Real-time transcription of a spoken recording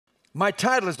My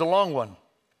title is the long one.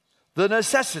 The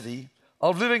necessity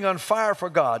of living on fire for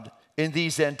God in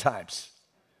these end times.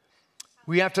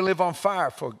 We have to live on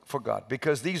fire for God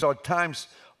because these are times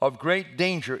of great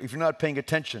danger if you're not paying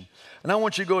attention. And I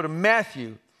want you to go to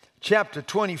Matthew chapter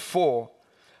 24,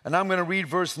 and I'm going to read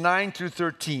verse 9 through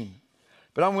 13.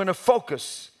 But I'm going to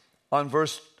focus on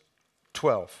verse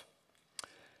 12.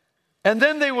 And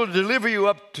then they will deliver you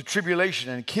up to tribulation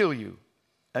and kill you,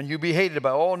 and you'll be hated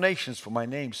by all nations for my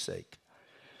name's sake.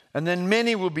 And then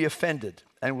many will be offended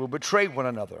and will betray one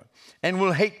another and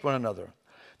will hate one another.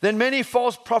 Then many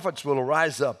false prophets will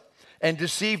rise up and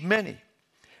deceive many.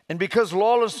 And because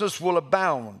lawlessness will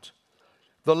abound,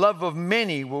 the love of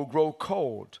many will grow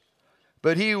cold.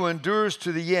 But he who endures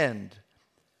to the end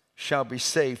shall be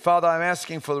saved. Father, I'm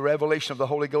asking for the revelation of the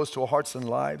Holy Ghost to our hearts and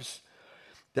lives,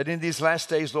 that in these last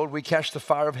days, Lord, we catch the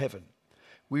fire of heaven.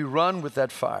 We run with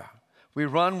that fire. We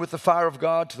run with the fire of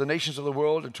God to the nations of the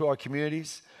world and to our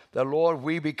communities, that, Lord,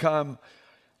 we become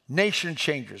nation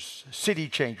changers, city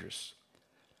changers,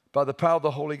 by the power of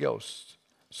the Holy Ghost.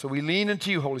 So we lean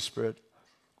into you, Holy Spirit.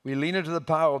 We lean into the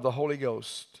power of the Holy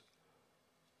Ghost.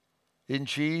 In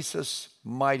Jesus'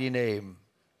 mighty name.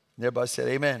 And everybody said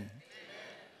amen. Amen.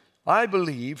 I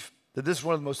believe that this is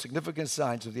one of the most significant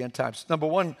signs of the end times. Number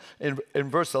one, in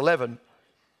verse 11,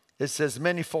 it says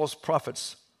many false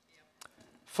prophets.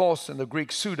 False in the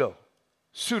Greek, pseudo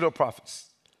prophets.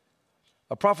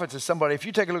 A prophet is somebody, if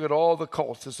you take a look at all the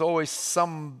cults, there's always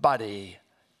somebody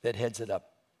that heads it up.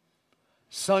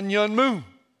 Sun Yun Moon.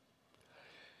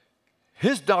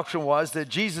 His doctrine was that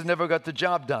Jesus never got the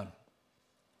job done.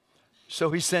 So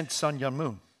he sent Sun Yun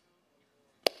Moon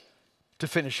to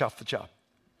finish off the job.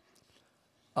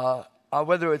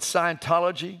 Whether it's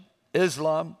Scientology,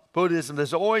 Islam, Buddhism,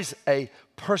 there's always a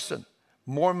person.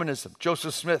 Mormonism.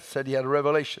 Joseph Smith said he had a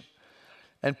revelation.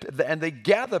 And they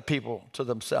gather people to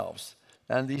themselves.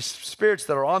 And these spirits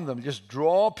that are on them just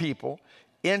draw people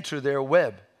into their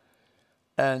web.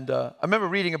 And I remember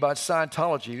reading about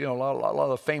Scientology. You know, a lot of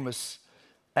the famous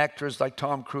actors like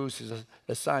Tom Cruise is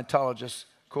a Scientologist.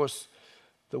 Of course,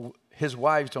 his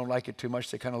wives don't like it too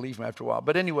much. They kind of leave him after a while.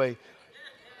 But anyway,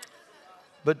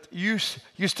 but you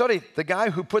study, the guy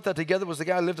who put that together was the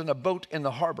guy who lived in a boat in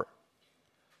the harbor.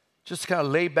 Just kind of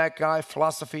laid-back guy,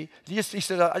 philosophy. He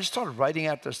said, I just started writing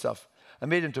out this stuff. I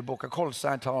made it into a book. I called it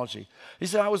Scientology. He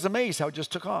said, I was amazed how it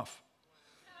just took off.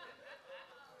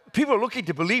 People are looking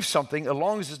to believe something as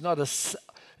long as it's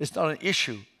not an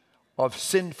issue of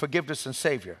sin, forgiveness, and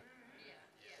Savior.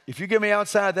 If you get me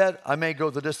outside that, I may go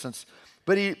the distance.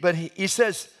 But he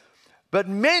says, but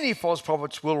many false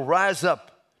prophets will rise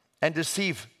up and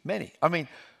deceive many. I mean,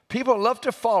 people love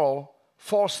to follow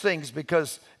false things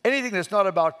because anything that's not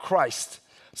about Christ,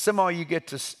 somehow you get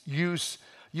to use,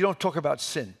 you don't talk about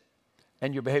sin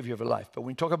and your behavior of your life. But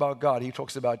when you talk about God, he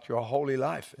talks about your holy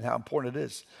life and how important it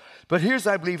is. But here's,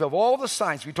 I believe, of all the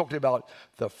signs, we talked about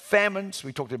the famines,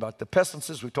 we talked about the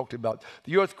pestilences, we talked about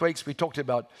the earthquakes, we talked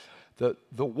about the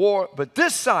war. But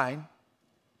this sign,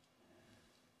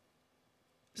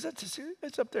 is that serious?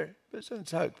 It's up there.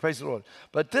 Praise the Lord.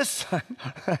 But this sign,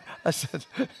 I said,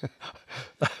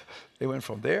 they went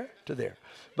from there to there.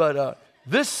 But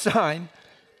this sign,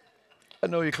 I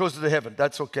know you're closer to heaven.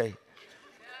 That's okay.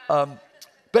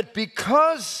 But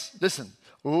because, listen,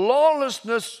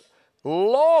 lawlessness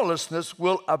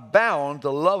will abound,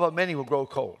 the love of many will grow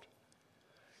cold.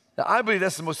 Now, I believe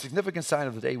that's the most significant sign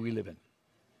of the day we live in.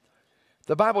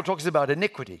 The Bible talks about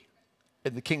iniquity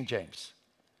in the King James.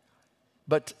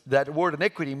 But that word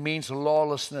iniquity means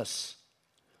lawlessness.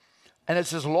 And it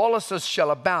says lawlessness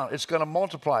shall abound. It's going to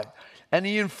multiply. And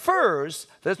he infers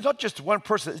that it's not just one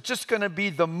person. It's just going to be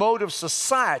the mode of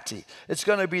society. It's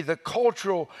going to be the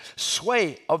cultural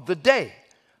sway of the day.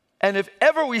 And if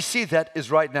ever we see that, is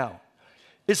right now.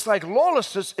 It's like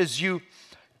lawlessness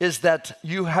is that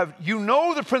you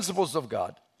know the principles of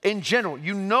God. In general,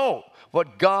 you know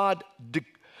what God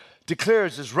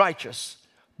declares is righteous.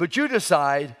 But you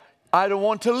decide, I don't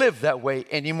want to live that way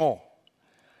anymore.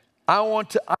 I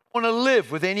want to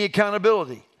live with any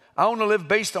accountability. I want to live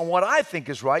based on what I think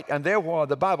is right, and therefore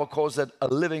the Bible calls it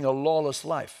living a lawless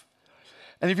life.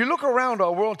 And if you look around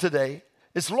our world today,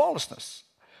 it's lawlessness.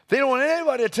 They don't want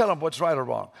anybody to tell them what's right or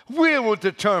wrong. We will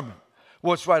determine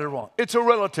what's right or wrong. It's a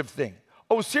relative thing.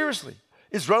 Oh, seriously?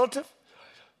 It's relative?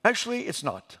 Actually, it's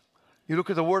not. You look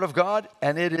at the Word of God,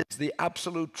 and it is the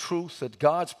absolute truth that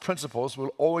God's principles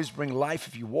will always bring life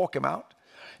if you walk them out.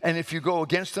 And if you go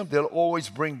against them, they'll always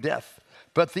bring death.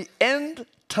 But the end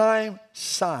time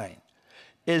sign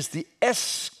is the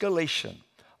escalation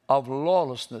of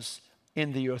lawlessness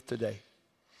in the earth today.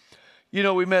 You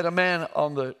know, we met a man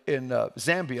in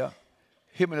Zambia.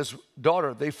 him and his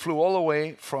daughter, they flew all the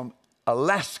way from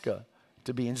Alaska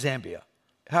to be in Zambia.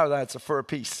 How that's a fur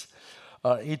piece.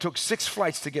 He took 6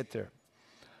 flights to get there.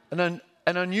 An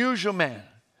unusual man.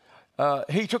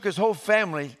 He took his whole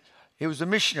family. He was a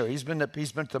missionary. He's been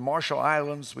to the Marshall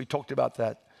Islands. We talked about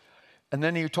that. And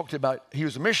then he talked about he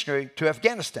was a missionary to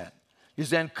Afghanistan. He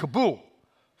was in Kabul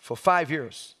for 5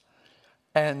 years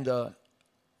and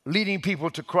leading people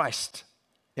to Christ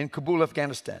in Kabul,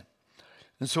 Afghanistan.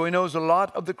 And so he knows a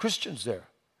lot of the Christians there.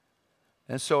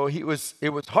 And so it was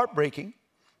heartbreaking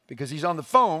because he's on the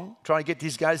phone trying to get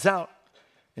these guys out.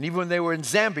 And even when they were in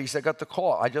Zambia, he said, I got the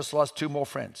call. I just lost 2 more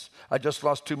friends. I just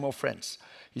lost 2 more friends.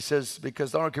 He says,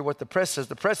 because I don't care what the press says.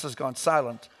 The press has gone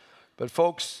silent. But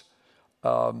folks,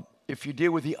 if you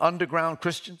deal with the underground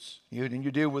Christians, and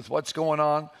you deal with what's going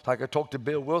on, like I talked to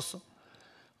Bill Wilson.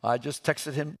 I just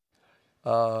texted him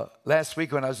last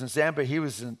week when I was in Zambia. He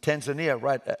was in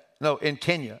Tanzania, in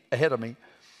Kenya, ahead of me. And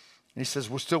he says,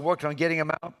 we're still working on getting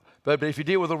him out. But if you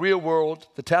deal with the real world,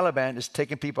 the Taliban is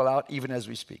taking people out even as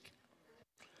we speak.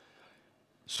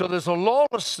 So there's a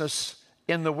lawlessness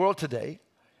in the world today.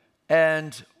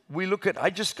 And we look at, I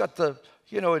just got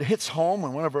it hits home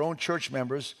when one of our own church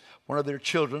members, one of their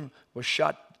children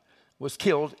was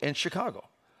killed in Chicago.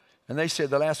 And they said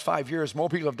the last 5 years, more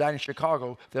people have died in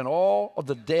Chicago than all of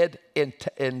the dead in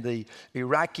the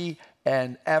Iraqi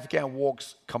and Afghan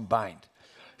wars combined.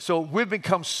 So we've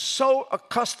become so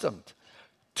accustomed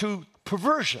to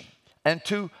perversion and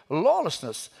to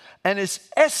lawlessness. And it's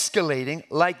escalating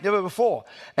like never before.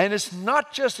 And it's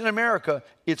not just in America,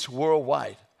 it's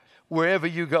worldwide, wherever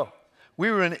you go. We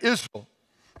were in Israel,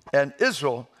 and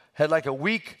Israel had like a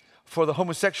week for the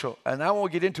homosexual. And I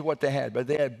won't get into what they had, but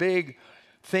they had big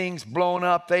things blown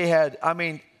up. They had,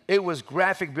 it was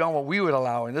graphic beyond what we would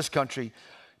allow in this country.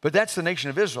 But that's the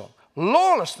nation of Israel.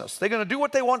 Lawlessness. They're going to do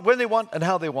what they want, when they want, and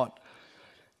how they want.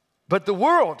 But the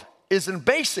world is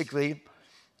basically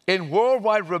in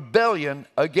worldwide rebellion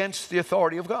against the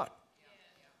authority of God.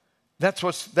 That's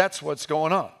what's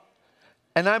going on.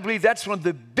 And I believe that's one of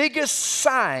the biggest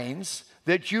signs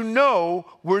that you know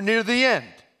we're near the end.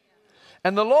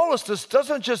 And the lawlessness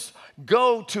doesn't just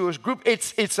go to a group.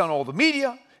 It's on all the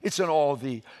media. It's in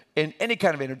any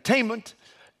kind of entertainment.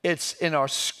 It's in our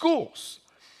schools.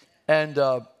 And,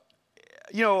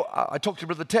 I talked to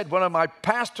Brother Ted, one of my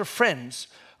pastor friends,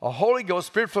 a Holy Ghost,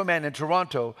 Spirit-filled man in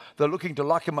Toronto. They're looking to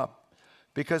lock him up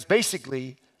because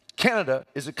basically Canada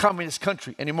is a communist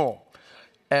country anymore.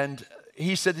 And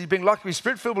he said he's being locked up. He's a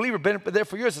Spirit-filled believer, been there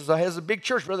for years. He has a big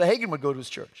church. Brother Hagin would go to his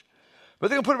church. But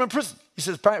they're going to put him in prison. He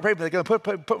says, pray, they're going to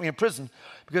put me in prison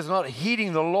because they're not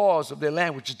heeding the laws of their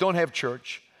land, which don't have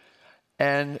church.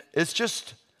 And it's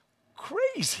just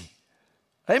crazy.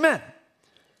 Amen.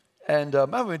 And I'm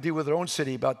going to deal with their own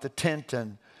city about the tent.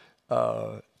 And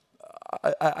I'm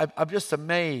just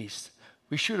amazed.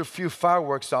 We shoot a few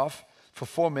fireworks off for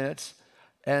 4 minutes.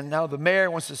 And now the mayor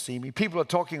wants to see me. People are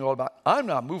talking all about, I'm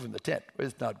not moving the tent.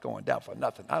 It's not going down for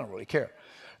nothing. I don't really care.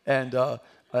 And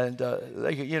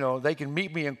they can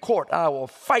meet me in court. I will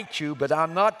fight you, but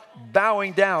I'm not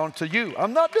bowing down to you.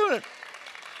 I'm not doing it.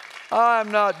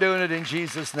 I'm not doing it in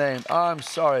Jesus' name. I'm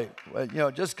sorry.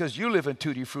 Just because you live in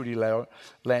Tutti Frutti land,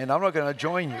 I'm not going to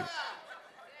join you.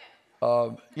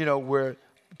 Where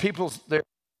their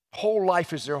whole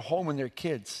life is their home and their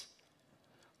kids.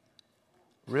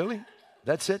 Really?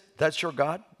 That's it? That's your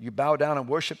God? You bow down and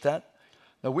worship that?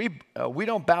 No, we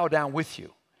don't bow down with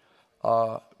you.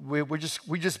 We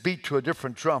just beat to a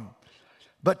different drum.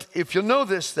 But if you know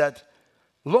this, that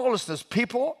lawlessness,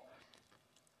 people,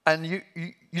 and you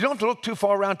don't have to look too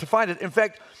far around to find it. In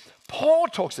fact, Paul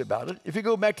talks about it. If you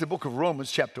go back to the book of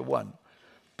Romans, chapter 1,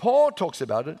 Paul talks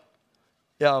about it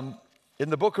in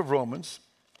the book of Romans,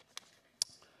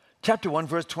 chapter 1,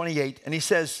 verse 28, and he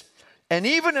says, and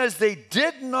even as they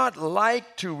did not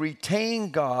like to retain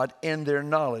God in their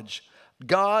knowledge,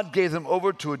 God gave them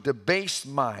over to a debased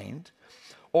mind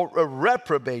or a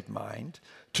reprobate mind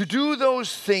to do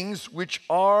those things which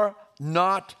are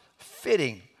not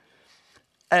fitting.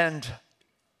 And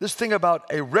this thing about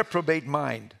a reprobate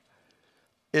mind,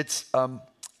 it's,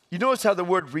 you notice how the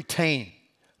word retain,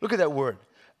 look at that word.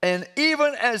 And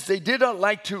even as they did not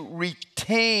like to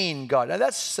retain God. Now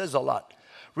that says a lot.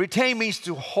 Retain means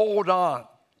to hold on.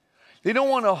 They don't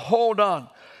want to hold on.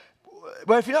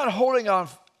 But if you're not holding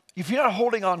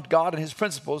on God and his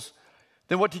principles,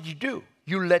 then what did you do?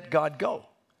 You let God go.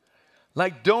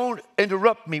 Like, don't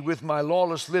interrupt me with my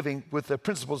lawless living with the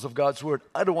principles of God's word.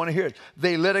 I don't want to hear it.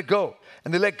 They let it go.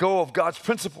 And they let go of God's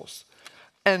principles.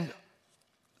 And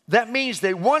that means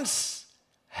they once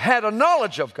had a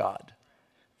knowledge of God.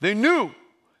 They knew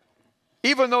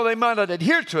even though they might not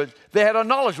adhere to it, they had a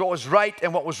knowledge of what was right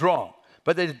and what was wrong.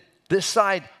 But they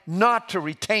decide not to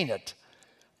retain it.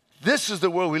 This is the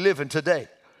world we live in today.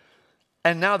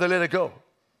 And now they let it go.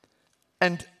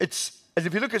 And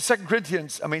if you look at 2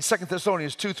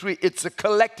 Thessalonians 2:3, it's a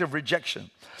collective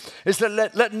rejection. It's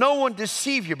that let no one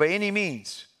deceive you by any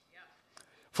means.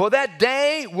 For that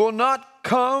day will not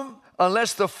come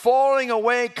unless the falling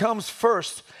away comes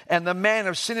first and the man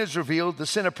of sin is revealed, the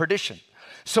sin of perdition.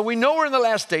 So we know we're in the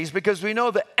last days because we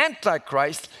know the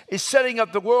Antichrist is setting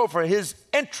up the world for his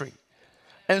entry.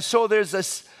 And so there's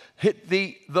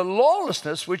the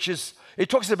lawlessness, which is, it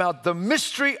talks about the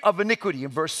mystery of iniquity in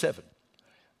verse 7.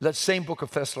 That same book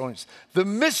of Thessalonians. The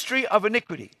mystery of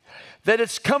iniquity. That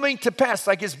it's coming to pass,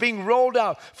 like it's being rolled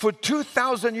out. For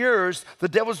 2,000 years, the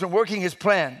devil's been working his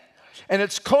plan. And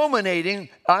it's culminating,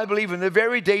 I believe, in the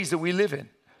very days that we live in.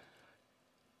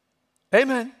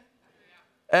 Amen.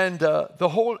 And the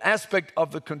whole aspect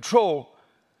of the control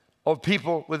of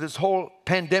people with this whole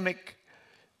pandemic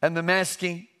and the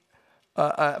masking.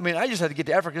 I just had to get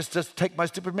to Africa just to take my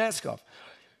stupid mask off.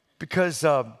 Because,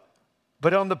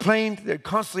 but on the plane, they're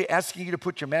constantly asking you to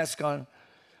put your mask on.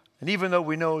 And even though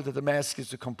we know that the mask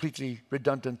is a completely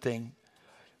redundant thing,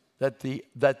 that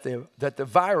the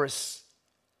virus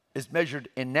is measured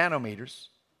in nanometers,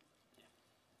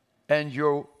 and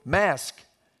your mask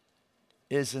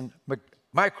is in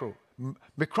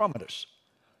micrometers.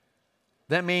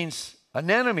 That means a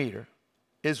nanometer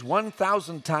is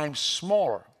 1,000 times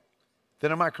smaller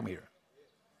than a micrometer.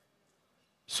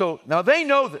 So now they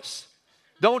know this.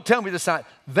 Don't tell me the science.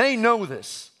 They know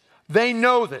this. They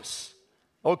know this.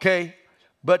 Okay?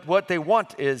 But what they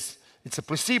want is, it's a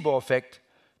placebo effect,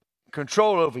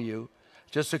 control over you,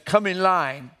 just to come in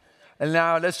line. And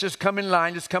now let's just come in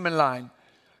line,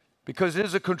 because it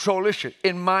is a control issue,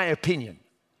 in my opinion.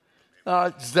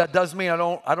 That doesn't mean I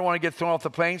don't want to get thrown off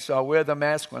the plane, so I'll wear the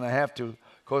mask when I have to.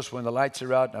 Of course, when the lights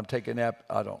are out and I'm taking a nap,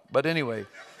 I don't. But anyway,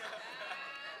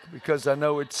 because I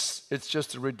know it's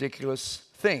just a ridiculous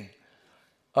thing.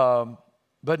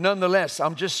 But nonetheless,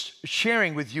 I'm just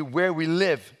sharing with you where we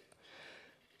live.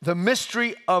 The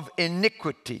mystery of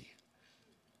iniquity.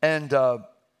 And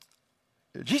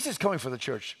Jesus is coming for the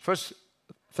church. 1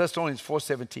 Thessalonians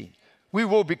 4:17. We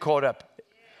will be caught up.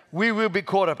 We will be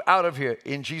caught up out of here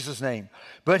in Jesus' name.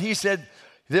 But he said,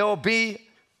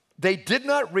 they did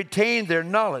not retain their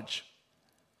knowledge.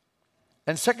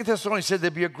 And 2 Thessalonians said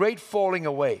there'd be a great falling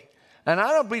away. And I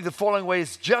don't believe the falling away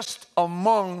is just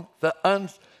among the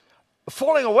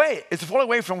falling away. It's a falling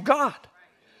away from God.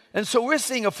 And so we're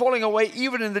seeing a falling away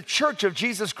even in the church of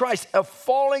Jesus Christ, a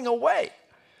falling away.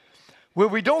 Where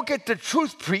we don't get the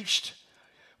truth preached.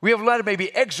 We have a lot of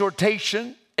maybe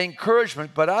exhortation,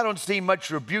 encouragement, but I don't see much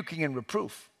rebuking and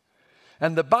reproof.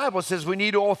 And the Bible says we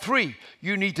need all three.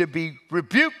 You need to be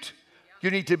rebuked, you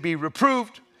need to be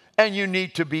reproved, and you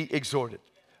need to be exhorted.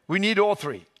 We need all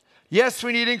three. Yes,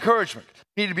 we need encouragement.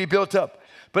 We need to be built up.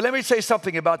 But let me say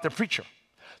something about the preacher.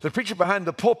 The preacher behind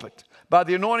the pulpit, by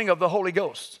the anointing of the Holy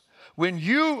Ghost. When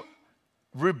you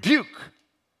rebuke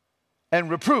and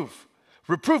reprove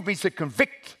means to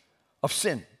convict of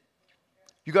sin.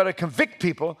 You got to convict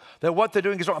people that what they're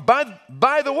doing is wrong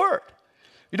by the word.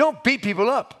 You don't beat people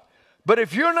up. But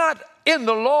if you're not in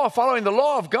the law, following the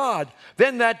law of God,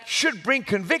 then that should bring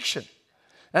conviction.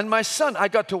 And my son, I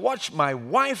got to watch my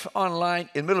wife online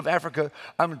in the middle of Africa.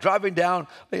 I'm driving down,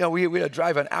 we had to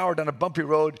drive an hour down a bumpy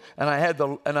road, and I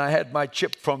had my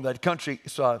chip from that country,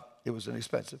 so it was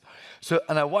inexpensive.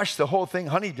 And I watched the whole thing.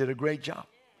 Honey did a great job.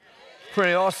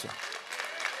 Pretty awesome.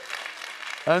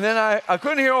 And then I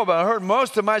couldn't hear all, but I heard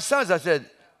most of my sons. I said,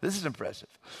 this is impressive.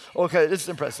 Okay, this is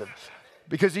impressive.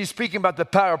 Because he's speaking about the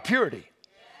power of purity.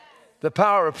 The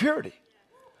power of purity.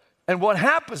 And what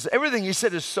happens, everything he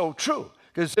said is so true.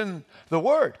 Because in the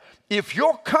Word, if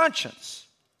your conscience,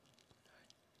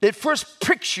 it first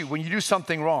pricks you when you do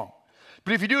something wrong.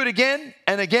 But if you do it again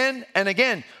and again and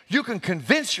again, you can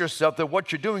convince yourself that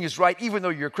what you're doing is right, even though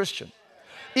you're a Christian.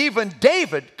 Even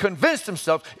David convinced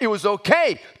himself it was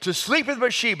okay to sleep with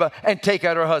Bathsheba and take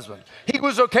out her husband. He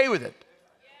was okay with it.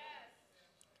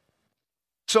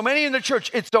 So many in the church,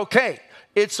 it's okay.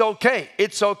 It's okay.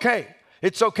 It's okay.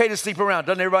 It's okay to sleep around.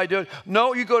 Doesn't everybody do it?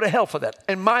 No, you go to hell for that.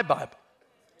 In my Bible.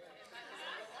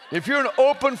 If you're in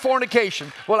open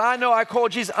fornication, well, I know I call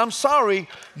Jesus. I'm sorry.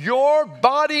 Your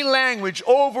body language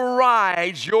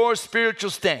overrides your spiritual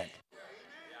stand.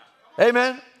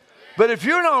 Amen? But if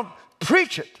you don't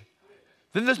preach it,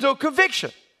 then there's no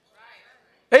conviction.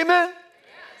 Amen?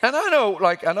 And I know,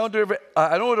 I don't do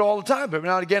it all the time, but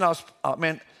now and again,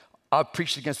 I've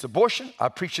preached against abortion.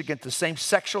 I've preached against the same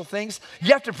sexual things.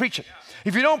 You have to preach it.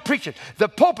 If you don't preach it, the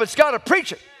pulpit's got to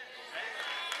preach it.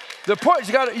 The point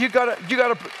you got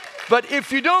to. But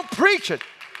if you don't preach it,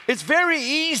 it's very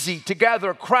easy to gather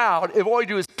a crowd if all you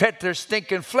do is pet their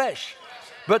stinking flesh.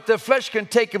 But the flesh can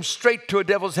take them straight to a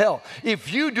devil's hell.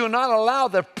 If you do not allow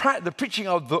the preaching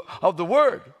of the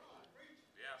word.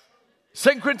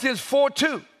 2 Corinthians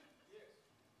 4:2.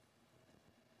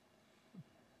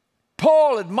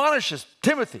 Paul admonishes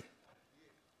Timothy,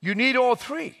 you need all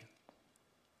three.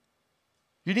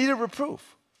 You need a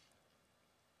reproof.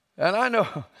 And I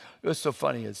know, what's so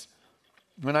funny is,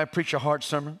 when I preach a hard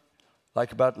sermon,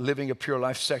 like about living a pure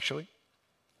life sexually,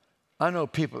 I know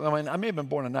people, I may have been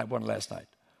born tonight, born last night.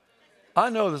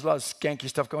 I know there's a lot of skanky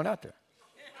stuff going out there.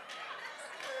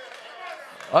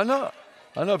 I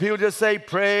know people just say,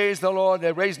 praise the Lord,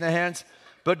 they're raising their hands,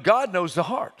 but God knows the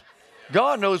heart.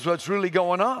 God knows what's really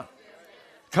going on.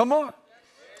 Come on.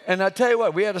 And I tell you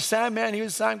what, we had a sound man. He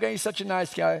was a sound guy. He's such a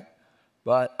nice guy.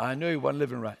 But I knew he wasn't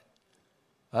living right.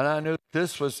 And I knew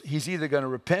he's either going to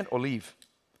repent or leave.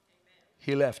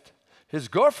 He left. His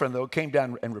girlfriend, though, came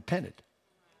down and repented.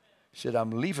 She said,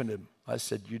 I'm leaving him. I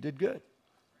said, you did good.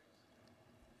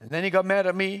 And then he got mad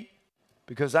at me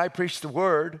because I preached the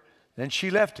word. Then she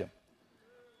left him.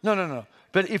 No.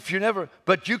 But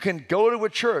you can go to a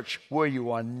church where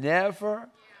you are never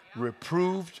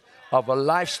reproved of a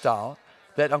lifestyle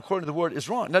that, according to the word, is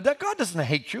wrong. Now, that God doesn't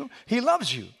hate you. He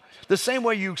loves you. The same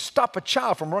way you stop a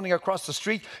child from running across the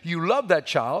street, you love that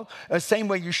child. The same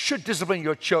way you should discipline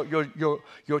your children.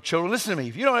 Listen to me.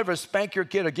 If you don't ever spank your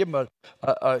kid or give him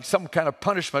some kind of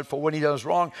punishment for when he does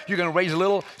wrong, you're going to raise a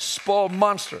little spoiled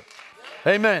monster.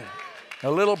 Amen.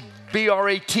 A little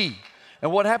B-R-A-T.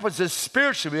 And what happens is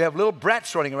spiritually, we have little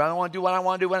brats running around. I want to do what I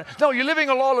want to do. No, you're living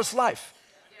a lawless life.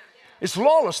 It's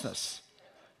lawlessness.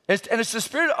 And it's the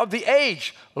spirit of the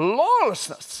age,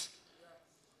 lawlessness.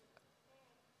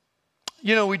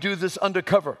 You know, we do this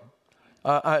undercover.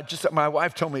 My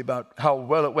wife told me about how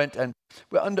well it went. And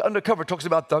undercover talks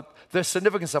about the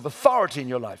significance of authority in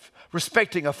your life,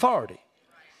 respecting authority.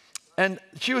 And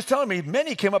she was telling me,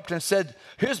 many came up to her and said,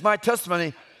 here's my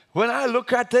testimony. When I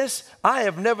look at this, I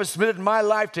have never submitted my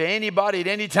life to anybody at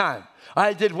any time.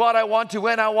 I did what I want to,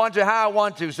 when I want to, how I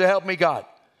want to, so help me God.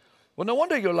 Well, no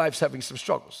wonder your life's having some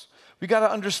struggles. We got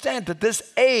to understand that this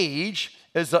age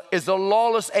is a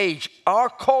lawless age. Our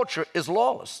culture is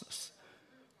lawlessness.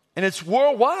 And it's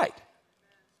worldwide.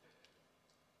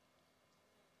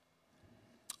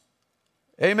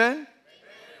 Amen?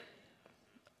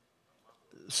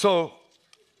 So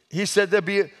he said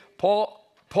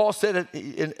Paul said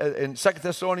in 2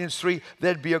 Thessalonians 3,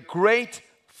 there'd be a great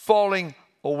falling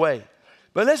away.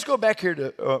 But let's go back here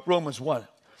to Romans 1.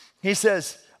 He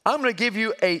says, I'm going to give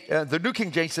you the New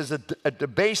King James says a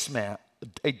debased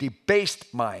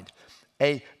mind.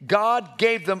 God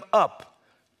gave them up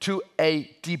to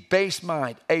a debased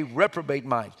mind, a reprobate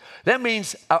mind. That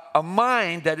means a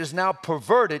mind that is now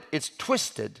perverted, it's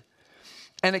twisted,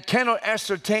 and it cannot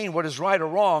ascertain what is right or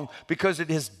wrong because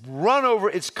it has run over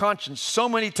its conscience so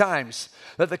many times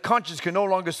that the conscience can no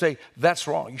longer say, that's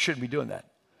wrong, you shouldn't be doing that.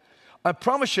 I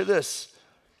promise you this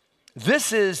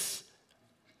is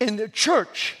in the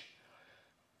church,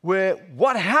 where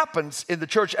what happens in the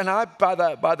church, and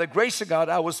by the grace of God,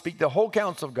 I will speak the whole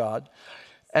counsel of God,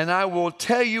 and I will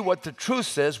tell you what the truth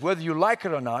says, whether you like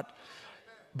it or not.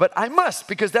 But I must,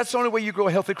 because that's the only way you grow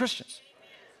healthy Christians.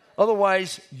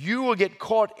 Otherwise, you will get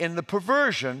caught in the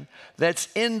perversion that's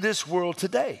in this world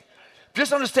today.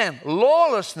 Just understand,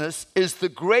 lawlessness is the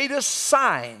greatest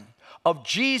sign of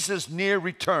Jesus' near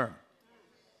return.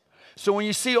 So when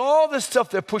you see all this stuff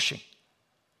they're pushing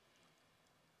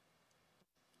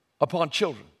upon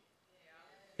children,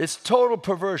 it's total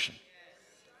perversion.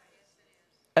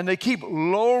 And they keep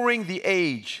lowering the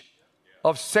age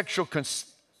of sexual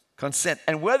consent.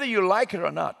 And whether you like it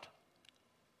or not,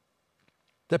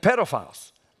 the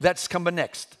pedophiles, that's coming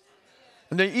next.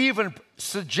 And they're even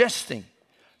suggesting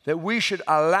that we should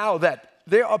allow that.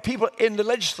 There are people in the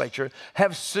legislature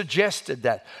have suggested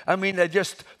that. I mean, they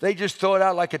just throw it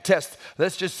out like a test.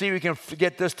 Let's just see if we can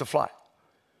get this to fly.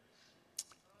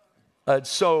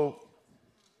 So,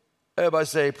 everybody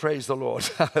say, praise the Lord.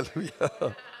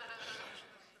 Hallelujah.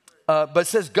 But it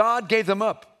says God gave them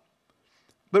up.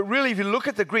 But really, if you look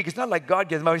at the Greek, it's not like God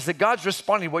gave them up. He said, God's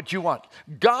responding to what you want.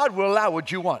 God will allow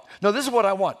what you want. No, this is what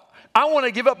I want. I want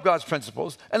to give up God's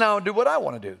principles, and I want to do what I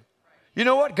want to do. You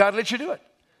know what? God lets you do it.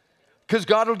 Because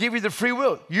God will give you the free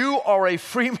will. You are a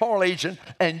free moral agent,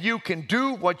 and you can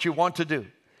do what you want to do.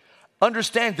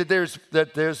 Understand that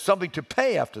there's something to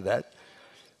pay after that.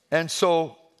 And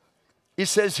so it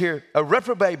says here, a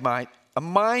reprobate mind, a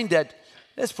mind that,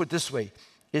 let's put it this way,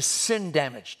 is sin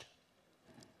damaged.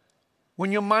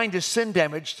 When your mind is sin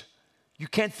damaged, you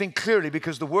can't think clearly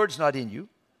because the word's not in you.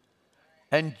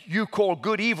 And you call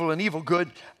good evil and evil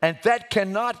good, and that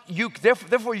cannot,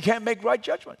 therefore you can't make right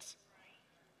judgments.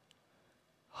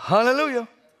 Hallelujah.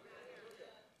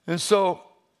 And so,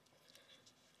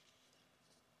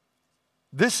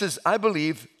 this is, I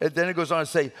believe, and then it goes on to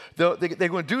say, they're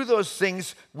going to do those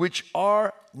things which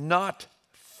are not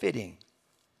fitting.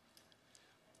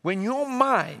 When your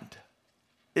mind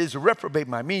is a reprobate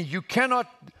mind, meaning you cannot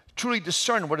truly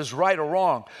discern what is right or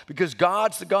wrong, because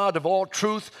God's the God of all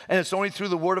truth, and it's only through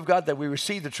the Word of God that we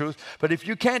receive the truth. But if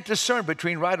you can't discern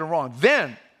between right and wrong,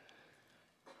 then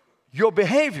your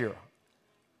behavior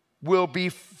will be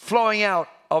flowing out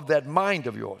of that mind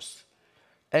of yours,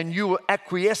 and you will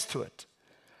acquiesce to it.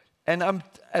 And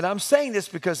I'm saying this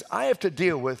because I have to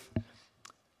deal with,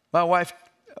 my wife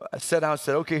sat down and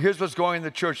said, okay, here's what's going on in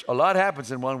the church. A lot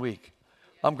happens in 1 week.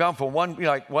 I'm gone for 1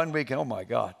 week, and oh my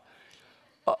God.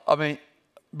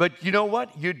 But you know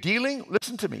what? You're dealing,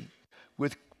 listen to me,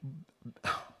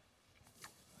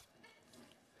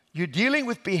 you're dealing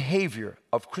with behavior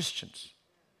of Christians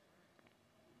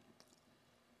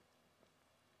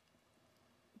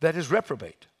that is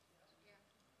reprobate.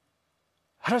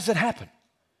 How does that happen?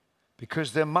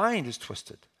 Because their mind is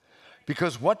twisted.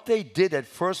 Because what they did at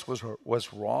first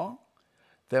was wrong.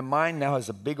 Their mind now has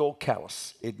a big old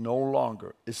callus. It no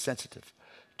longer is sensitive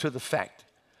to the fact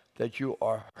that you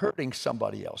are hurting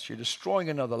somebody else. You're destroying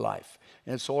another life.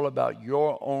 And it's all about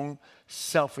your own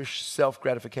selfish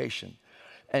self-gratification.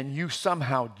 And you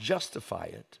somehow justify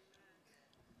it.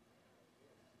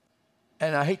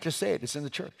 And I hate to say it, it's in the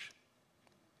church.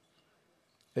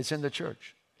 It's in the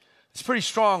church. It's pretty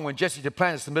strong when Jesse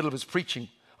Duplantis, in the middle of his preaching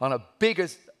on a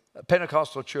biggest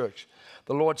Pentecostal church,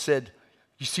 the Lord said,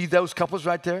 you see those couples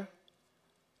right there?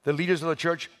 The leaders of the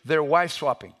church, they're wife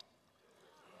swapping.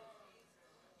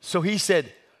 So he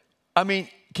said, can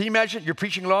you imagine? You're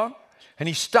preaching along, and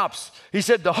he stops. He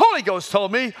said, the Holy Ghost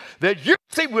told me that you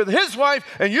sleep with his wife,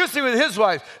 and you sleep with his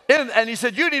wife. And he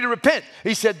said, you need to repent.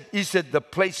 He said, the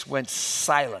place went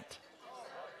silent.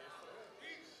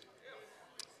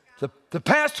 The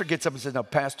pastor gets up and says, no,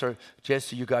 Pastor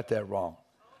Jesse, you got that wrong.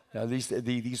 Now, these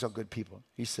are good people.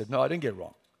 He said, no, I didn't get it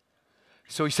wrong.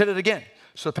 So he said it again.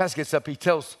 So the pastor gets up, he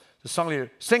tells the song leader,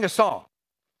 sing a song.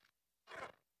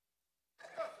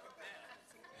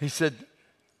 He said,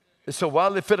 so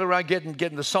while they fiddle around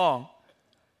getting the song,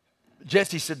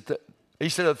 Jesse said, he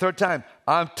said the third time,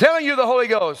 I'm telling you the Holy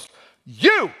Ghost,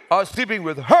 you are sleeping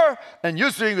with her and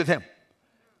you're sleeping with him.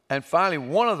 And finally,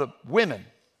 one of the women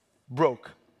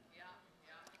broke.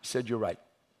 He said, you're right.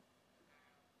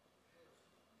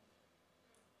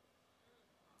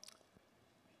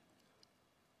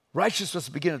 Righteousness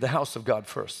begins at the house of God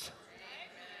first.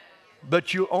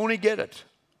 But you only get it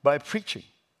by preaching.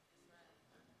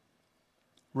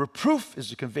 Reproof is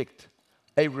to convict.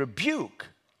 A rebuke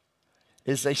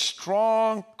is a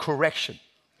strong correction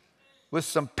with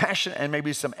some passion and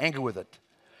maybe some anger with it.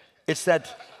 It's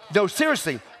that, no,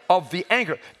 seriously, of the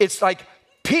anger. It's like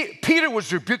Peter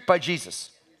was rebuked by Jesus.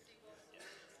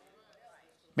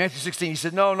 Matthew 16, he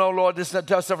said, no, Lord, this is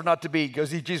not suffer not to be. Because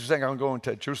Jesus was saying, I'm going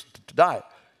to Jerusalem to die.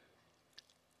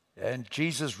 And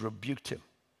Jesus rebuked him.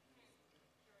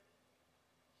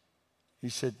 He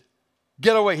said,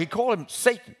 get away. He called him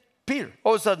Satan, Peter.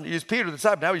 All of a sudden, he's Peter the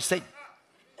disciple. Now he's Satan.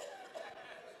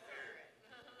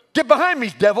 Get behind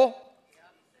me, devil.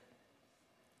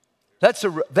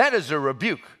 That is a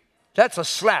rebuke. That's a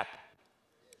slap.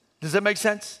 Does that make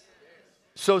sense?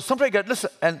 So somebody got, listen,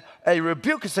 and a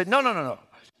rebuke is said, no.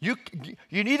 You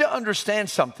need to understand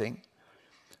something,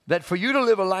 that for you to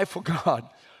live a life for God,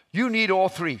 you need all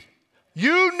three.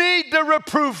 You need the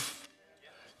reproof.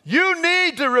 You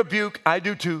need the rebuke. I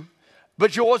do too.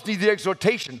 But you also need the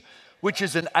exhortation, which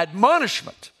is an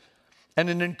admonishment and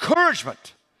an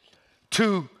encouragement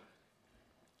to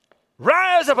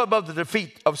rise up above the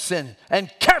defeat of sin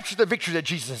and capture the victory that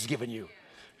Jesus has given you.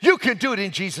 You can do it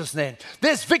in Jesus' name.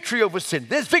 There's victory over sin.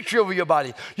 There's victory over your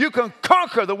body. You can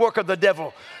conquer the work of the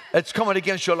devil that's coming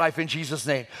against your life in Jesus'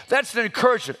 name. That's an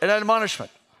encouragement, an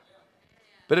admonishment.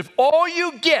 But if all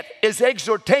you get is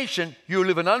exhortation, you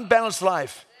live an unbalanced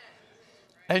life.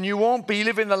 And you won't be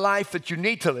living the life that you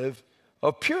need to live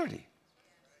of purity.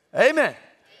 Amen.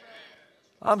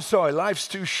 I'm sorry, life's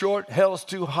too short, hell's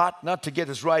too hot not to get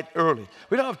us right early.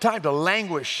 We don't have time to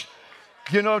languish.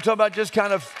 You know what I'm talking about? Just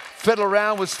kind of fiddle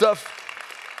around with stuff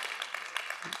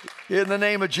in the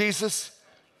name of Jesus.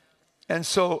 And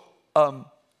so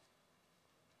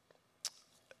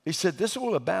he said, this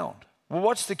will abound. Well,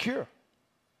 what's the cure?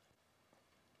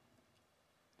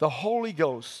 The Holy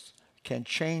Ghost can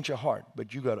change a heart,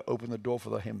 but you got to open the door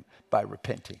for him by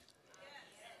repenting.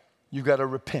 You got to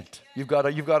repent. You've got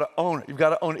to own it. You've got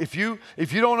to own it. If you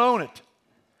don't own it,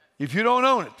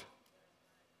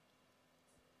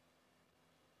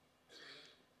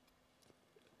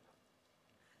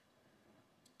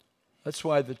 that's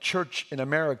why the church in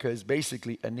America is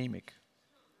basically anemic.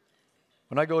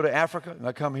 When I go to Africa and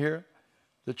I come here,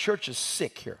 the church is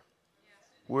sick here.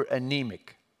 We're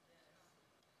anemic.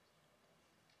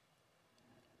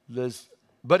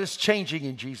 But it's changing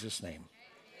in Jesus' name.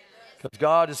 Because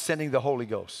God is sending the Holy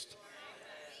Ghost.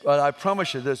 But I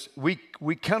promise you this, we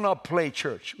cannot play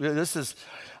church.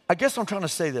 I guess I'm trying to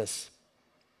say this.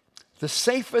 The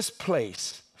safest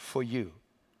place for you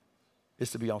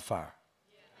is to be on fire.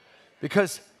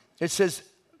 Because it says,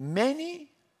 many, in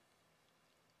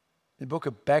the book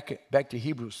of back to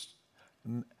Hebrews,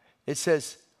 it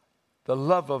says, the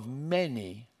love of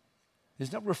many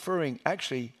is not referring,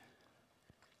 actually,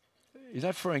 he's not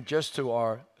referring just to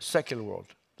our secular world.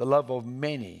 The love of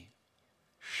many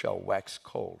shall wax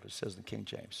cold, it says in King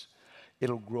James.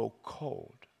 It'll grow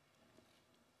cold.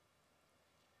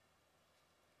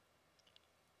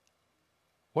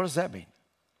 What does that mean?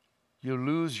 You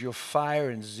lose your fire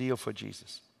and zeal for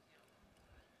Jesus.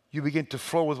 You begin to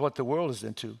flow with what the world is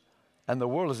into, and the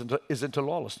world is into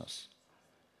lawlessness.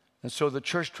 And so the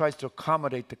church tries to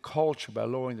accommodate the culture by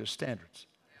lowering their standards.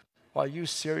 Are you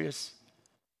serious?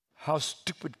 How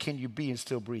stupid can you be and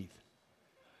still breathe?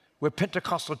 Where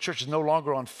Pentecostal church is no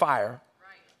longer on fire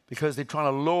because they're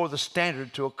trying to lower the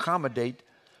standard to accommodate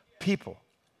people.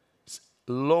 It's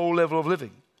low level of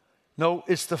living. No,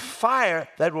 it's the fire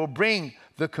that will bring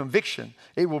the conviction.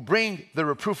 It will bring the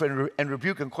reproof and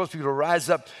rebuke and cause people to rise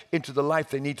up into the life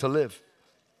they need to live.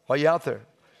 Are you out there?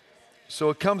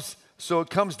 So it comes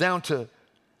down to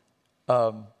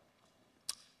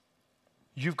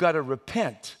you've got to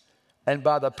repent. And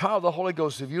by the power of the Holy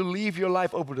Ghost, if you leave your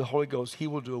life open to the Holy Ghost, He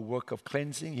will do a work of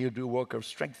cleansing. He'll do a work of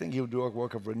strengthening. He'll do a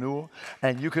work of renewal.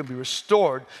 And you can be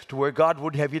restored to where God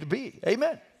would have you to be.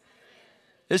 Amen.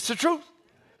 It's the truth.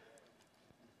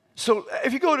 So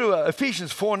if you go to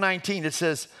Ephesians 4:19, it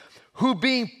says, who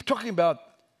being, talking about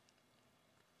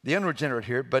the unregenerate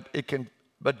here, but you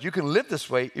can live this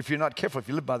way if you're not careful, if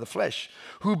you live by the flesh,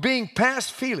 who being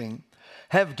past feeling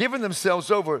have given themselves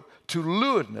over to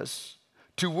lewdness,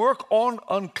 to work on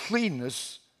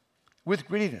uncleanness with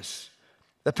greediness.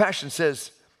 The Passion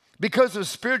says, because of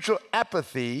spiritual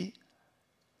apathy,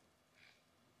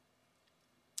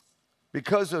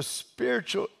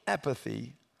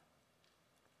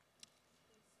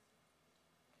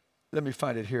 let me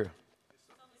find it here.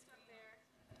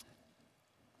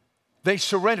 They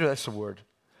surrender, that's the word.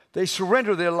 They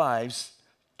surrender their lives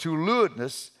to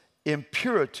lewdness,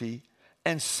 impurity,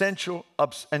 and sexual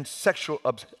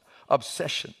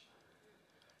obsession.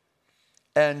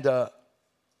 And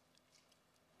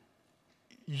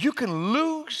you can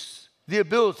lose the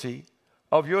ability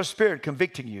of your spirit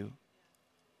convicting you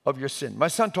of your sin. My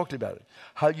son talked about it,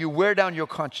 how you wear down your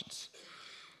conscience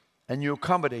and you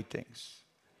accommodate things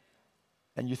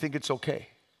and you think it's okay.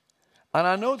 And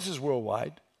I know this is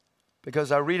worldwide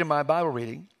because I read in my Bible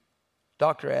reading,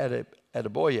 Dr.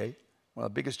 Adeboye, one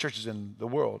of the biggest churches in the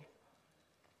world,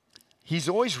 he's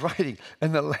always writing,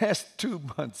 in the last 2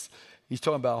 months, he's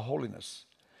talking about holiness.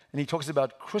 And he talks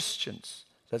about Christians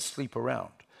that sleep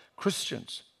around,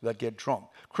 Christians that get drunk,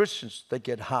 Christians that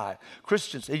get high,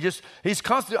 Christians. He's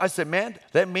constantly, I said, man,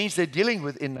 that means they're dealing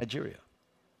with in Nigeria.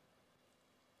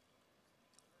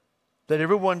 That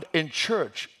everyone in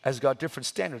church has got different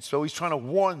standards. So he's trying to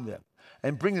warn them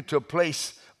and bring them to a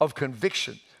place of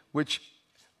conviction, which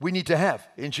we need to have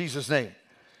in Jesus' name.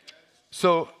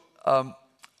 So,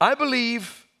 I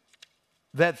believe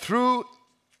that through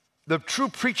the true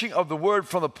preaching of the word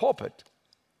from the pulpit,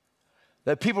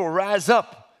 that people will rise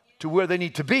up to where they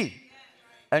need to be,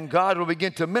 and God will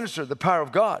begin to minister the power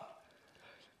of God.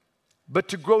 But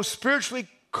to grow spiritually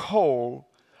cold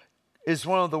is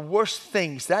one of the worst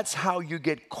things. That's how you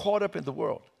get caught up in the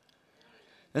world.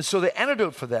 And so the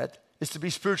antidote for that is to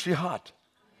be spiritually hot.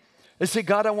 And say,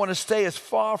 God, I want to stay as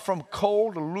far from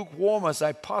cold or lukewarm as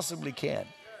I possibly can.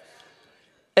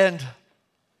 And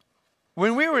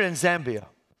when we were in Zambia,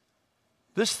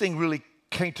 this thing really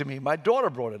came to me. My daughter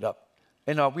brought it up.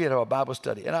 And we had our Bible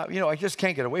study. And I just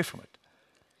can't get away from it.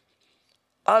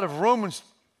 Out of Romans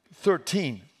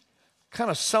 13, kind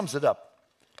of sums it up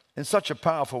in such a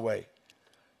powerful way.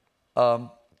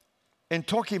 In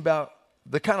talking about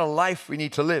the kind of life we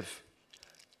need to live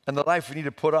and the life we need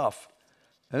to put off.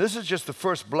 And this is just the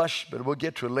first blush, but we'll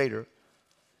get to it later.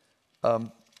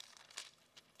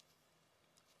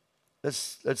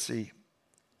 Let's see.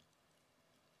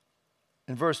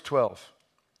 in verse 12,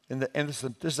 and this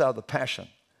is out of the Passion.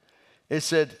 It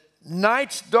said,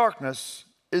 night's darkness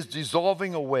is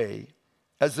dissolving away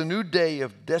as the new day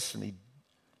of destiny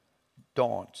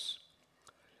dawns.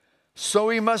 So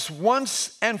we must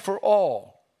once and for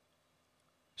all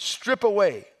strip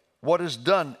away what is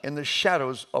done in the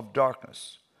shadows of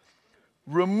darkness,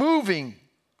 removing,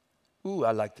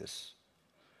 I like this,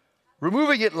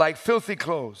 removing it like filthy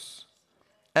clothes.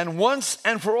 And once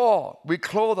and for all, we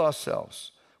clothe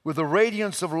ourselves with the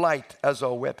radiance of light as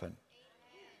our weapon.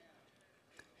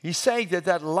 He's saying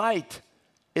that light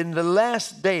in the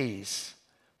last days,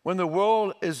 when the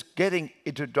world is getting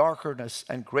into darkness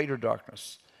and greater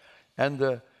darkness,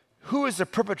 and who is the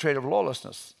perpetrator of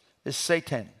lawlessness is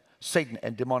Satan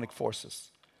and demonic forces.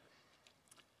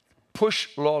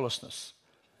 Push lawlessness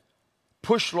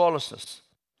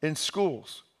in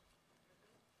schools.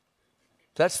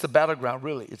 That's the battleground,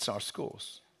 really. It's our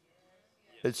schools.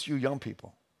 It's you young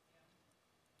people.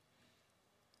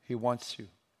 He wants you.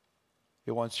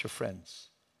 He wants your friends.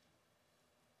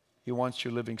 He wants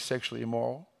you living sexually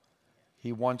immoral.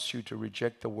 He wants you to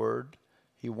reject the word.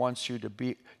 He wants you to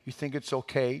be, you think it's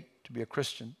okay to be a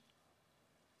Christian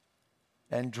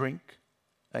and drink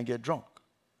and get drunk.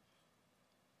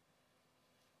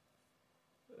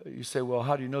 You say, well,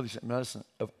 how do you know these? Listen,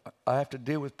 I have to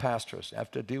deal with pastors. I have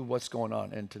to deal with what's going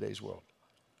on in today's world.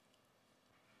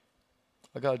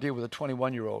 I got to deal with a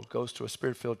 21-year-old goes to a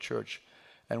spirit-filled church,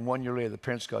 and 1 year later the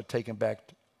parents got taken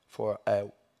back for a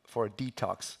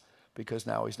detox because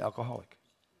now he's an alcoholic.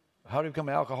 How did he become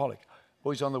an alcoholic?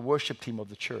 Well, he's on the worship team of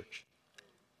the church,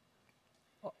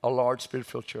 a large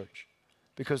spirit-filled church,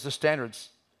 because the standards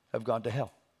have gone to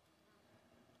hell.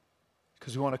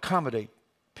 Because we want to accommodate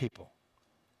people.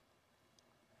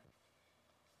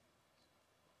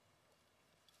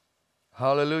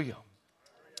 Hallelujah.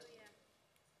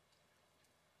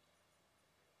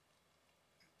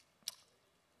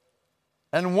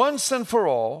 And once and for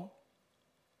all,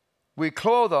 we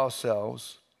clothe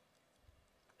ourselves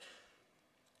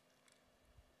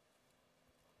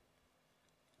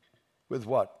with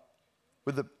what?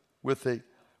 With the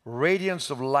radiance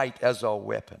of light as our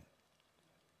weapon.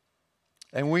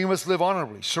 And we must live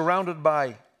honorably, surrounded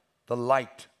by the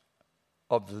light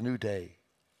of the new day.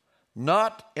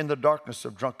 Not in the darkness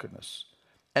of drunkenness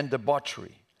and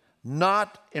debauchery,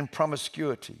 not in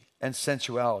promiscuity and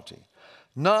sensuality,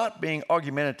 not being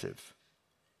argumentative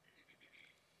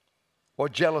or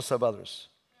jealous of others.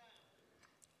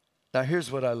 Now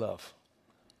here's what I love.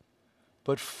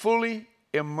 But fully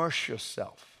immerse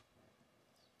yourself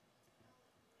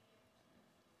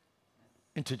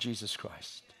into Jesus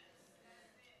Christ.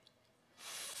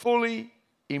 Fully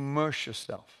immerse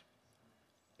yourself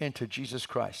into Jesus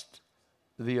Christ,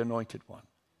 the Anointed One.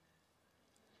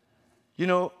 You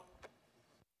know,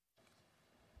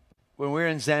 when we're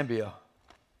in Zambia,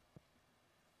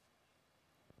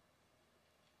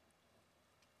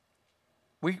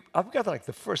 I've got like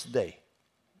the first day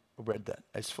I read that.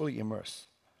 It's fully immersed.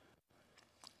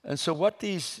 And so what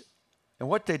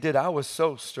they did, I was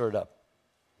so stirred up.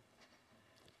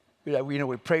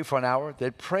 We pray for an hour.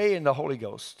 They'd pray in the Holy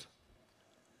Ghost,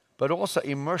 but also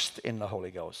immersed in the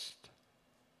Holy Ghost.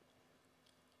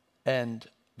 And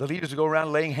the leaders would go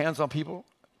around laying hands on people,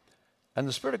 and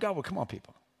the Spirit of God would come on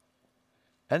people.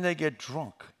 And they get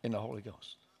drunk in the Holy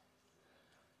Ghost.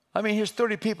 I mean, here's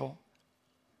 30 people.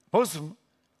 Most of them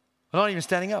are not even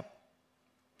standing up.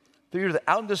 They're either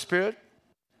out in the Spirit,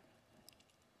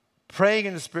 praying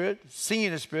in the Spirit, singing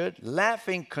in the Spirit,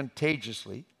 laughing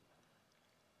contagiously.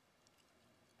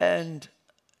 And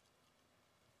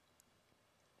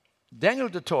Daniel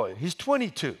DeToy, he's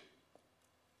 22.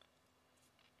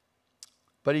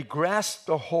 But he grasped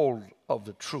the hold of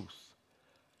the truth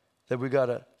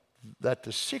that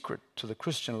the secret to the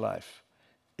Christian life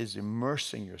is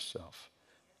immersing yourself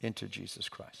into Jesus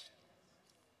Christ.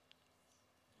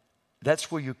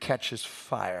 That's where you catch his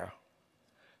fire.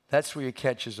 That's where you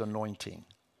catch his anointing.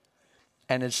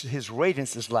 And his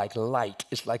radiance is like light.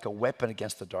 It's like a weapon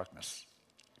against the darkness.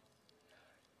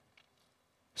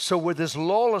 So with this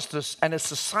lawlessness, and it's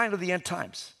a sign of the end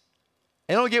times,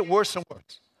 and it'll get worse and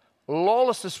worse.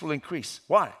 Lawlessness will increase.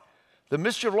 Why? The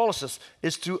mystery of lawlessness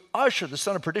is to usher the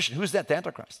son of perdition. Who's that? The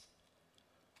Antichrist.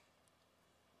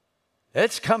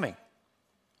 It's coming.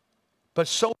 But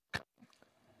so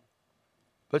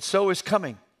is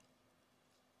coming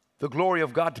the glory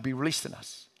of God to be released in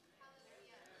us.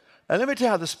 And let me tell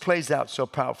you how this plays out so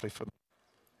powerfully for me.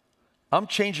 I'm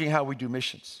changing how we do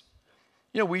missions.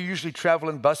 You know, we usually travel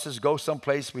in buses, go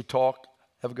someplace, we talk,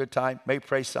 have a good time, may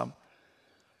pray some.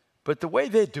 But the way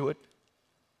they do it,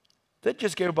 they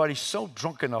just get everybody so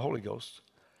drunk in the Holy Ghost.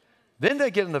 Then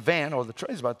they get in the van or the train.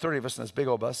 There's about 30 of us in this big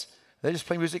old bus. They just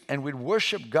play music, and we'd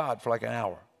worship God for like an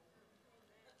hour.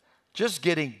 Just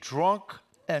getting drunk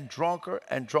and drunker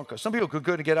and drunker. Some people could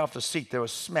go to get off the seat. They were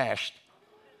smashed.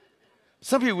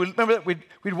 Some people, remember that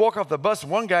we'd walk off the bus.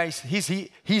 One guy,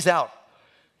 he's out.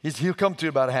 He'll come to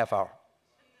about a half hour.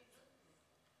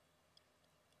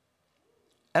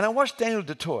 And I watched Daniel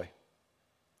DeToy.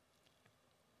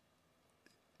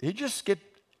 He just get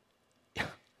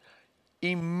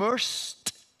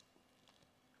immersed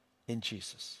in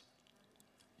Jesus.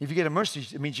 If you get immersed,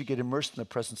 it means you get immersed in the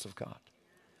presence of God.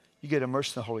 You get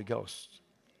immersed in the Holy Ghost.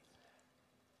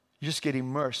 You just get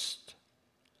immersed.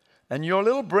 And your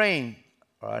little brain,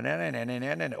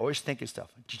 always thinking stuff,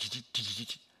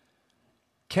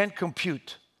 can't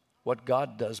compute what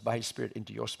God does by His Spirit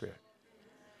into your spirit.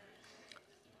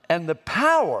 And the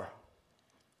power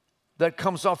that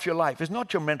comes off your life is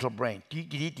not your mental brain.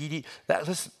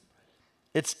 Listen,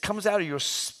 it comes out of your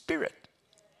spirit.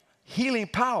 Healing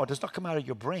power does not come out of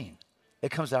your brain. It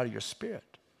comes out of your spirit.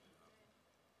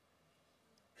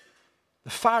 The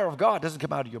fire of God doesn't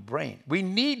come out of your brain. We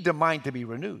need the mind to be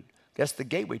renewed. That's the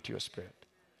gateway to your spirit.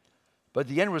 But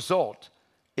the end result,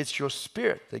 it's your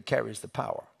spirit that carries the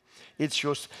power. This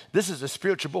is a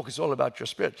spiritual book. It's all about your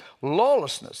spirit.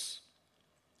 Lawlessness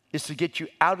is to get you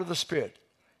out of the spirit.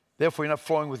 Therefore, you're not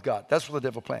flowing with God. That's what the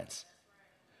devil plans.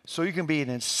 So you can be an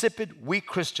insipid, weak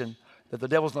Christian that the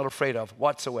devil's not afraid of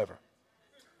whatsoever.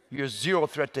 You're zero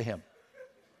threat to him.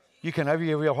 You can have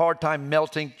a hard time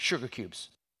melting sugar cubes.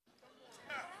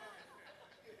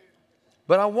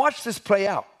 But I watched this play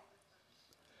out.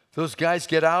 Those guys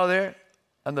get out of there,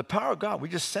 and the power of God, we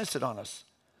just sense it on us.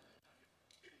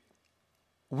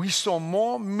 We saw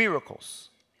more miracles,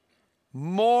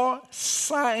 more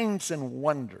signs and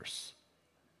wonders.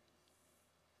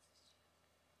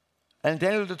 And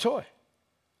Daniel DeToy,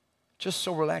 just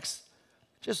so relaxed,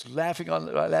 just laughing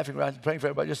around, praying for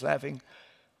everybody, just laughing.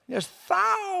 There's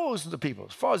thousands of people,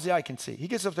 as far as the eye can see. He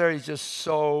gets up there, he's just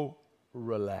so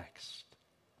relaxed,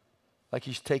 like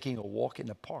he's taking a walk in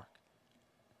the park.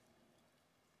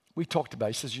 We talked about it.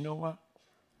 He says, you know what?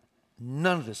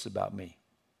 None of this is about me.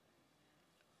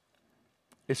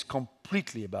 It's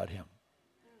completely about him.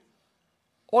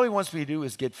 All he wants me to do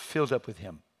is get filled up with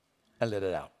him and let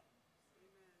it out.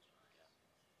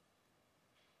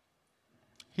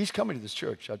 He's coming to this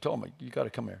church. I told him, you got to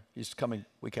come here. He's coming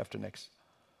week after next.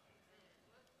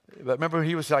 But remember,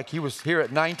 he was here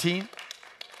at 19.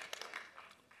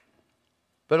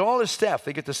 But all his staff,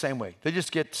 they get the same way. They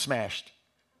just get smashed.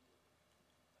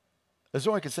 That's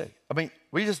all I can say. I mean,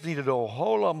 we just need to do a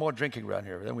whole lot more drinking around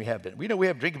here than we have been. We know we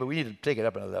have drinking, but we need to take it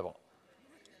up another level.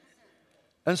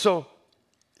 And so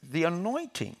the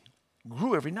anointing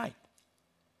grew every night.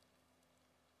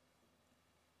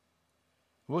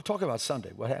 We'll talk about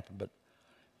Sunday, what happened. But,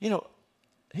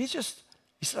 he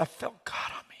said, I felt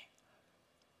God on me.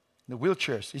 In the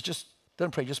wheelchairs, he just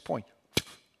doesn't pray, just point.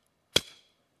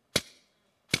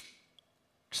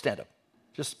 Stand up,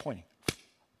 just pointing.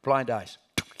 Blind eyes.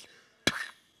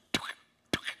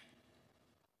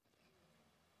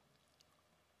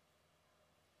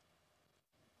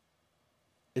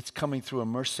 It's coming through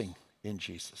immersing in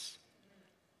Jesus.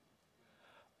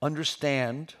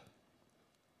 Understand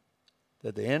that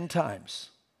at the end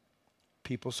times,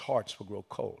 people's hearts will grow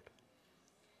cold.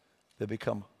 They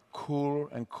become cooler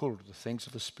and cooler to the things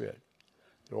of the Spirit.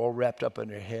 They're all wrapped up in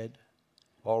their head,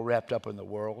 all wrapped up in the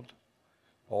world,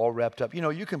 all wrapped up.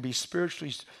 You can be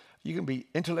you can be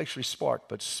intellectually smart,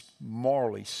 but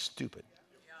morally stupid.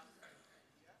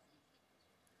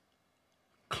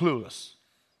 Clueless.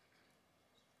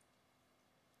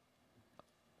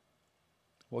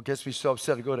 What gets me so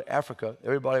upset, I go to Africa,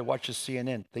 everybody watches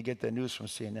CNN. They get their news from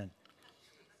CNN.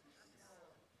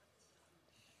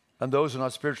 And those who are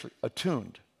not spiritually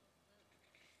attuned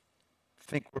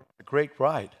think we're a great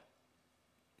ride.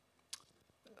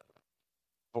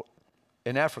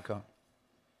 In Africa,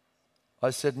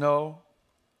 I said, no,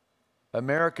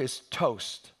 America is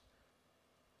toast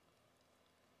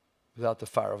without the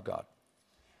fire of God.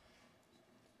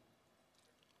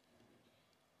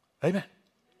 Amen.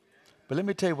 But let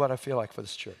me tell you what I feel like for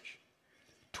this church.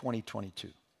 2022.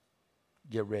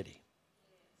 Get ready.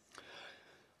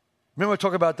 Remember I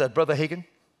talked about that brother Hagin?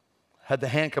 Had the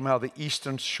hand come out of the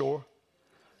eastern shore.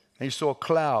 And he saw a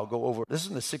cloud go over. This is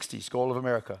in the 60s, go all of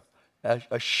America.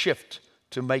 A shift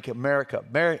to make America.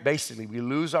 Basically, we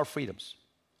lose our freedoms.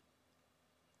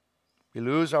 We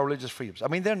lose our religious freedoms. I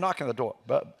mean, they're knocking on the door.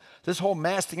 But this whole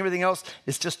mask thing, everything else,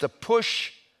 is just a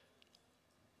push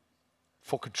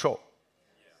for control.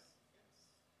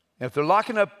 And if they're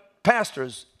locking up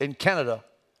pastors in Canada,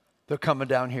 they're coming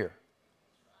down here.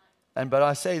 But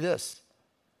I say this.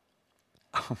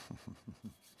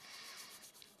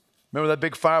 Remember that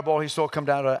big fireball he saw come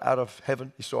down out of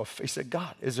heaven? He said,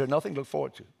 God, is there nothing to look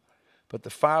forward to? But the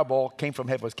fireball came from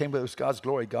heaven. It came with God's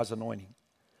glory, God's anointing.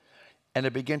 And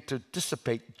it began to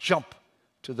dissipate, jump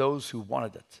to those who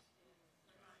wanted it.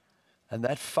 And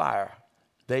that fire,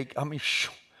 they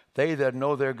that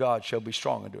know their God shall be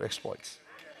strong and do exploits.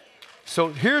 So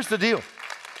here's the deal.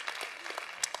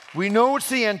 We know it's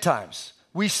the end times.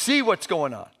 We see what's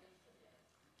going on.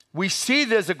 We see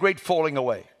there's a great falling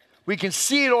away. We can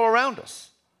see it all around us.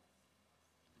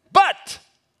 But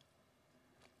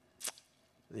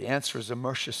the answer is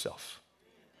immerse yourself.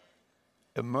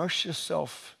 Immerse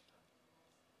yourself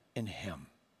in Him.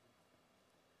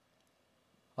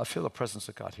 I feel the presence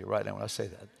of God here right now when I say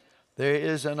that. There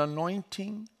is an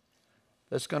anointing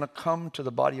that's going to come to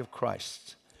the body of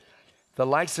Christ, the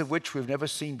likes of which we've never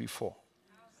seen before.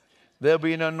 There'll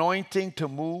be an anointing to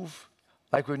move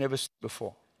like we've never seen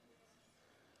before.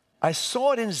 I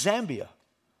saw it in Zambia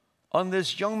on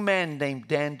this young man named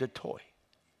Dan DeToy.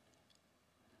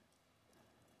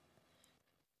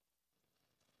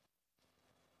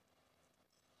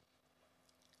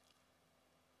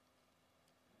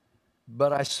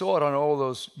 But I saw it on all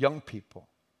those young people.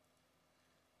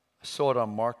 I saw it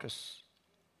on Marcus,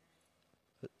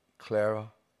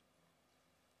 Clara.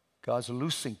 God's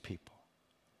loosing people.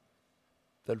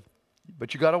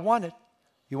 But you got to want it.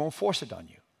 He won't force it on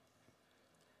you.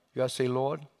 You got to say,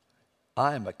 Lord,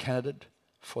 I am a candidate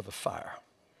for the fire.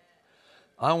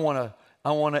 I want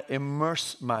to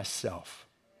immerse myself.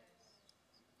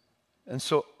 And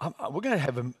so we're going to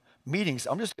have meetings.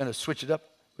 I'm just going to switch it up.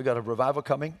 We got a revival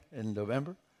coming in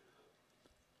November.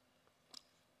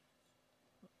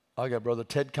 I got Brother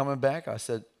Ted coming back. He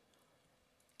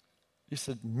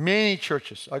said, many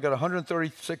churches. I got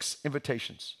 136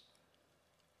 invitations.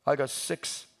 I got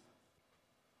 6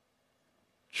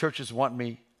 churches want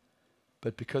me,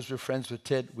 but because we're friends with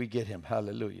Ted, we get him.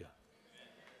 Hallelujah.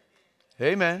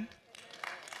 Amen.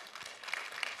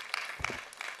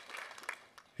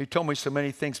 He told me so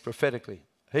many things prophetically.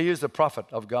 He is the prophet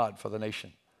of God for the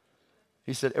nation.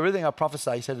 He said, everything I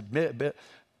prophesy, he said,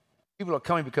 people are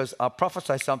coming because I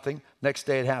prophesy something, next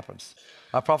day it happens.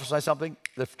 I prophesy something,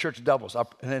 the church doubles, and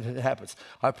then it happens.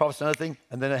 I prophesy another thing,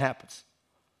 and then it happens.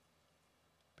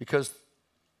 Because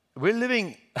we're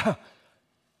living,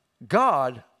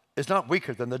 God is not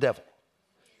weaker than the devil.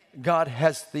 God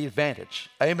has the advantage.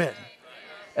 Amen.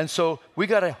 And so we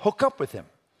got to hook up with Him.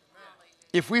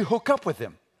 If we hook up with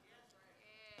Him,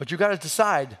 but you got to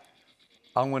decide,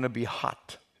 I'm going to be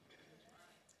hot.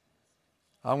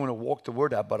 I'm going to walk the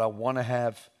word out, but I want to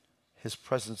have His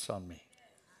presence on me.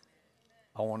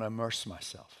 I want to immerse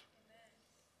myself.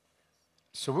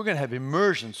 So we're going to have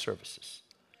immersion services.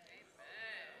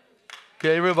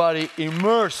 Get everybody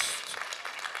immersed.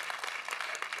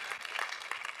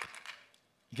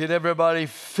 Get everybody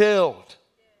filled,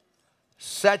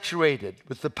 saturated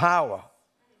with the power.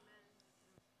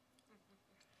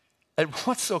 And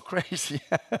what's so crazy?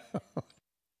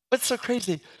 What's so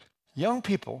crazy? Young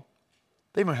people,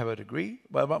 they might have a degree.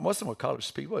 Well, most of them are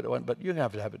college people, but you don't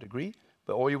have to have a degree.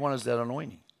 But all you want is that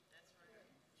anointing.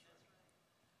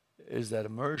 Is that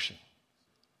immersion.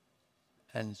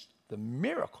 And the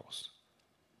miracles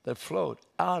that flowed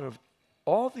out of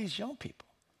all these young people.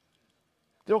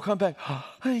 They'll come back.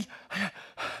 I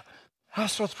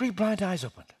saw 3 blind eyes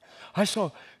opened. I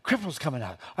saw cripples coming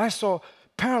out. I saw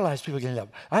paralyzed people getting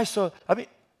up.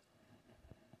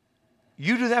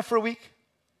 You do that for a week,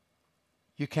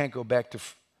 you can't go back to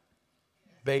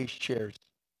beige chairs.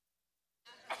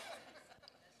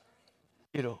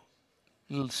 Little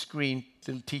screen,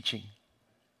 little teaching.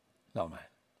 No, man.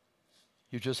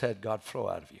 You just had God flow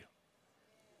out of you.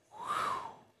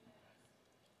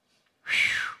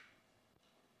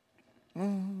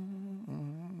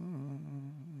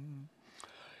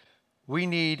 We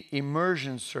need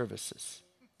immersion services.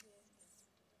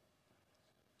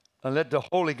 And let the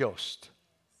Holy Ghost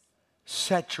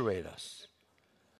saturate us